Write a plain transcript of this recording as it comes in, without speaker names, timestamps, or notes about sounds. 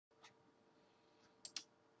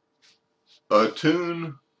A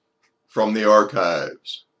tune from the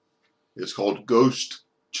archives. It's called Ghost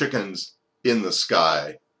Chickens in the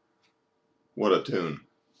Sky. What a tune.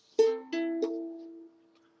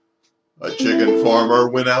 A chicken farmer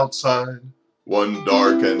went outside one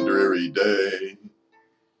dark and dreary day.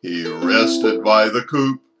 He rested by the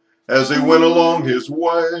coop as he went along his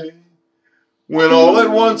way, when all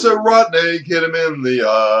at once a rotten egg hit him in the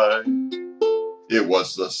eye. It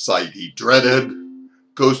was the sight he dreaded,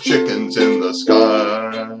 ghost chickens in the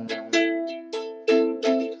sky.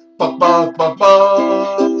 Buck, buck, buck,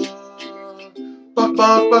 buck. Buck,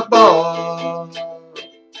 buck, buck, buck.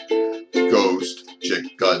 Ghost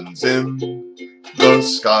chickens in the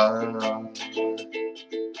sky.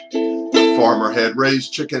 The farmer had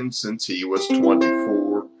raised chickens since he was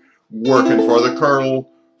 24, working for the colonel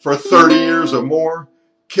for 30 years or more,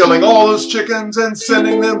 killing all his chickens and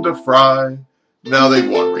sending them to fry. Now they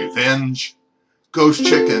want revenge. Ghost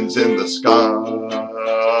chickens in the sky.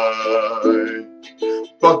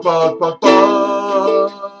 Buck, buck, buck,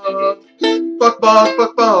 buck. Buck, buck,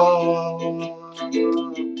 buck, buck.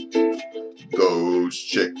 Ghost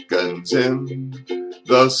chickens in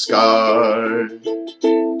the sky.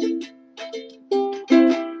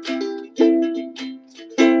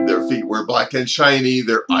 Their feet were black and shiny,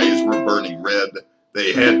 their eyes were burning red.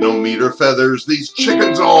 They had no meat or feathers, these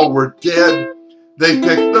chickens all were dead. They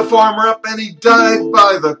picked the farmer up and he died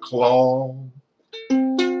by the claw.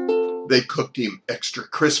 They cooked him extra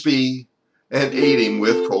crispy and ate him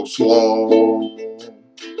with coleslaw.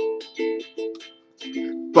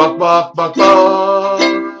 Buck, buck, buck, buck.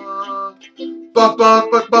 Buck,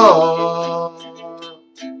 buck, buck, buck.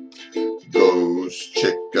 Ghost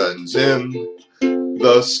chickens in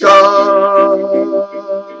the sky.